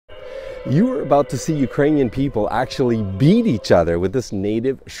You are about to see Ukrainian people actually beat each other with this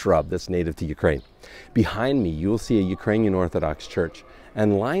native shrub that's native to Ukraine. Behind me, you will see a Ukrainian Orthodox church,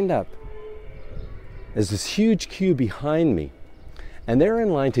 and lined up is this huge queue behind me. And they're in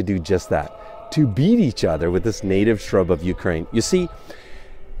line to do just that, to beat each other with this native shrub of Ukraine. You see,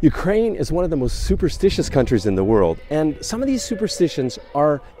 Ukraine is one of the most superstitious countries in the world, and some of these superstitions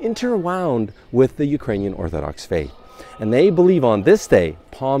are interwound with the Ukrainian Orthodox faith. And they believe on this day,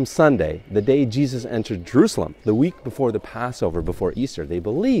 Palm Sunday, the day Jesus entered Jerusalem, the week before the Passover, before Easter, they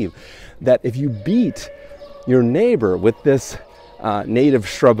believe that if you beat your neighbor with this native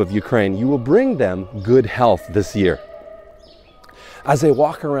shrub of Ukraine, you will bring them good health this year. As I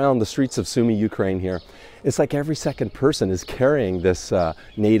walk around the streets of Sumy, Ukraine here, it's like every second person is carrying this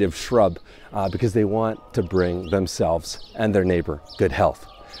native shrub because they want to bring themselves and their neighbor good health.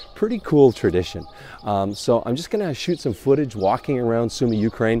 Pretty cool tradition. So I'm just gonna shoot some footage walking around Sumy,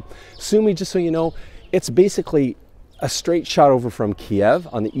 Ukraine. Sumy, just so you know, it's basically a straight shot over from Kiev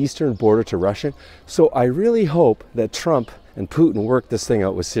on the eastern border to Russia. So I really hope that Trump and Putin work this thing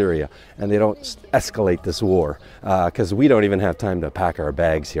out with Syria and they don't escalate this war, because we don't even have time to pack our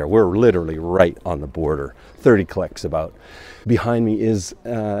bags here. We're literally right on the border, 30 clicks about. Behind me is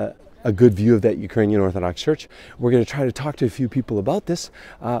a good view of that Ukrainian Orthodox church. We're going to try to talk to a few people about this,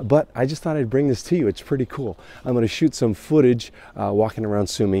 but I just thought I'd bring this to you. It's pretty cool. I'm going to shoot some footage walking around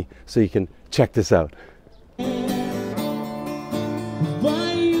Sumy so you can check this out.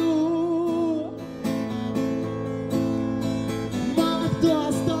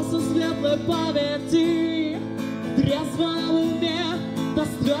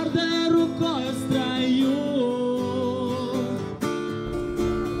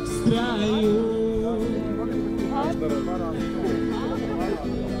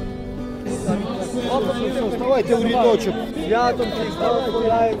 Вставайте у рядочок. Святом Христа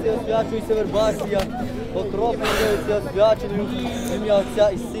справляється, освячується вербація, окроплюється, освяченою в ім'я Отця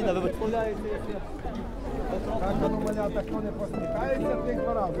і Сина, визволяється. Так вони посміхаються тих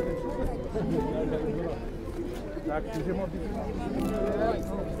два рази. Так, біжимо.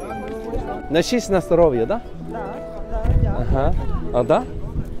 На 6 на здоров'я, да? Так. Ага. А, да?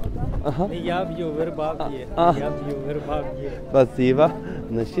 Ага. Я б'ю, верба б'є. Я б'ю, верба б'є. Спасибо.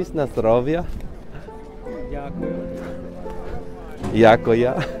 На 6 на здоров'я. Дякую.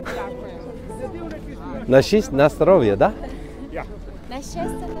 Дякую. На 6 на здоров'я, да? На щастя,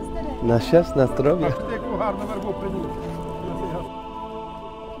 на здоров'я. На 6 на здоров'я. Ти яку гарну вербу приніс.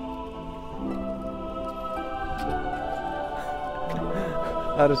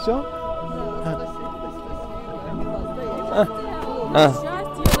 Хорошо?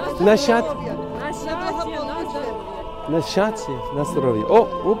 На счастье. На счастье, на здоровье. О,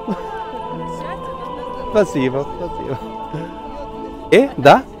 оп. Спасибо, спасибо.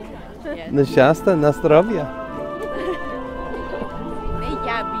 Да? На счастье, на здоровье. Не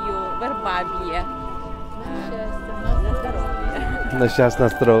я б'ю, верба б'є. На счастье, на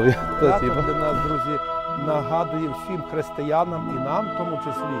здоровье. Спасибо. Для нас, друзі, нагадує всім християнам і нам, в тому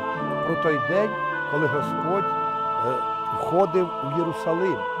числі, про той день, коли Господь входив в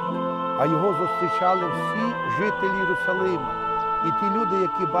Єрусалим, а його зустрічали всі жителі Єрусалима і ті люди,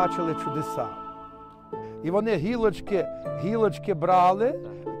 які бачили чудеса. І вони гілочки брали,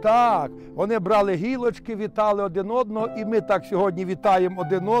 так, вони брали гілочки, вітали один одного, і ми так сьогодні вітаємо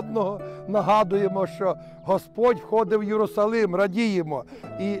один одного, нагадуємо, що Господь входив в Єрусалим, радіємо.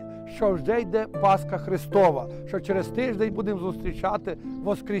 І що вже йде Пасха Христова, що через тиждень будемо зустрічати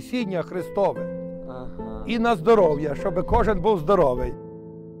Воскресіння Христове. І на здоров'я, щоб кожен був здоровий.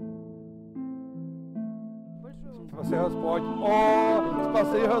 Спаси Господь. О,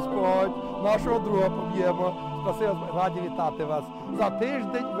 спаси Господь. Нашого друга поб'ємо. Спаси Господь. Раді вітати вас. За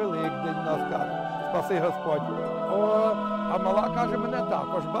тиждень Великдень у нас каже. Спаси Господь. О, а мала каже, мене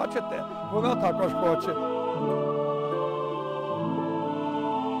також, бачите? Вона також хоче.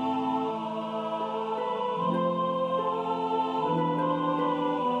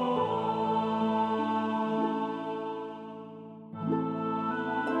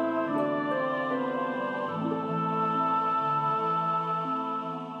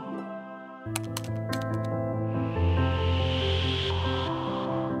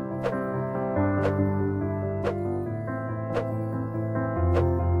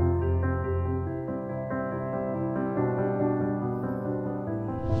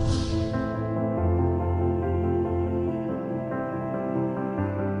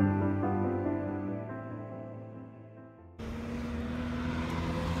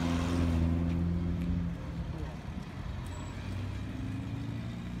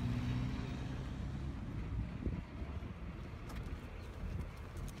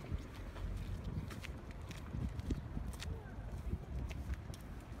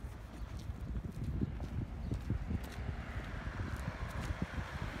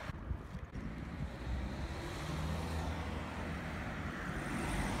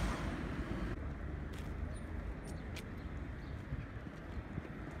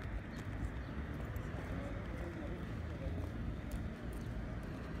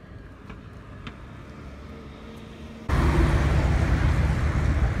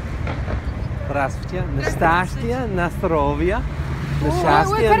 Здравствуйте. Настасья, на здоровье.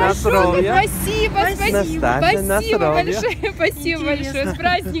 Настасья, на здоровье. Спасибо, спасибо. Настасья, на Спасибо здоровье. большое, спасибо большое. С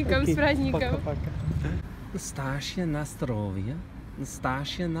праздником, с праздником. Пока-пока. Настасья, на здоровье.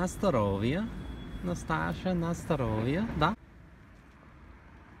 Настасья, на здоровье. Настасья, на здоровье. Да?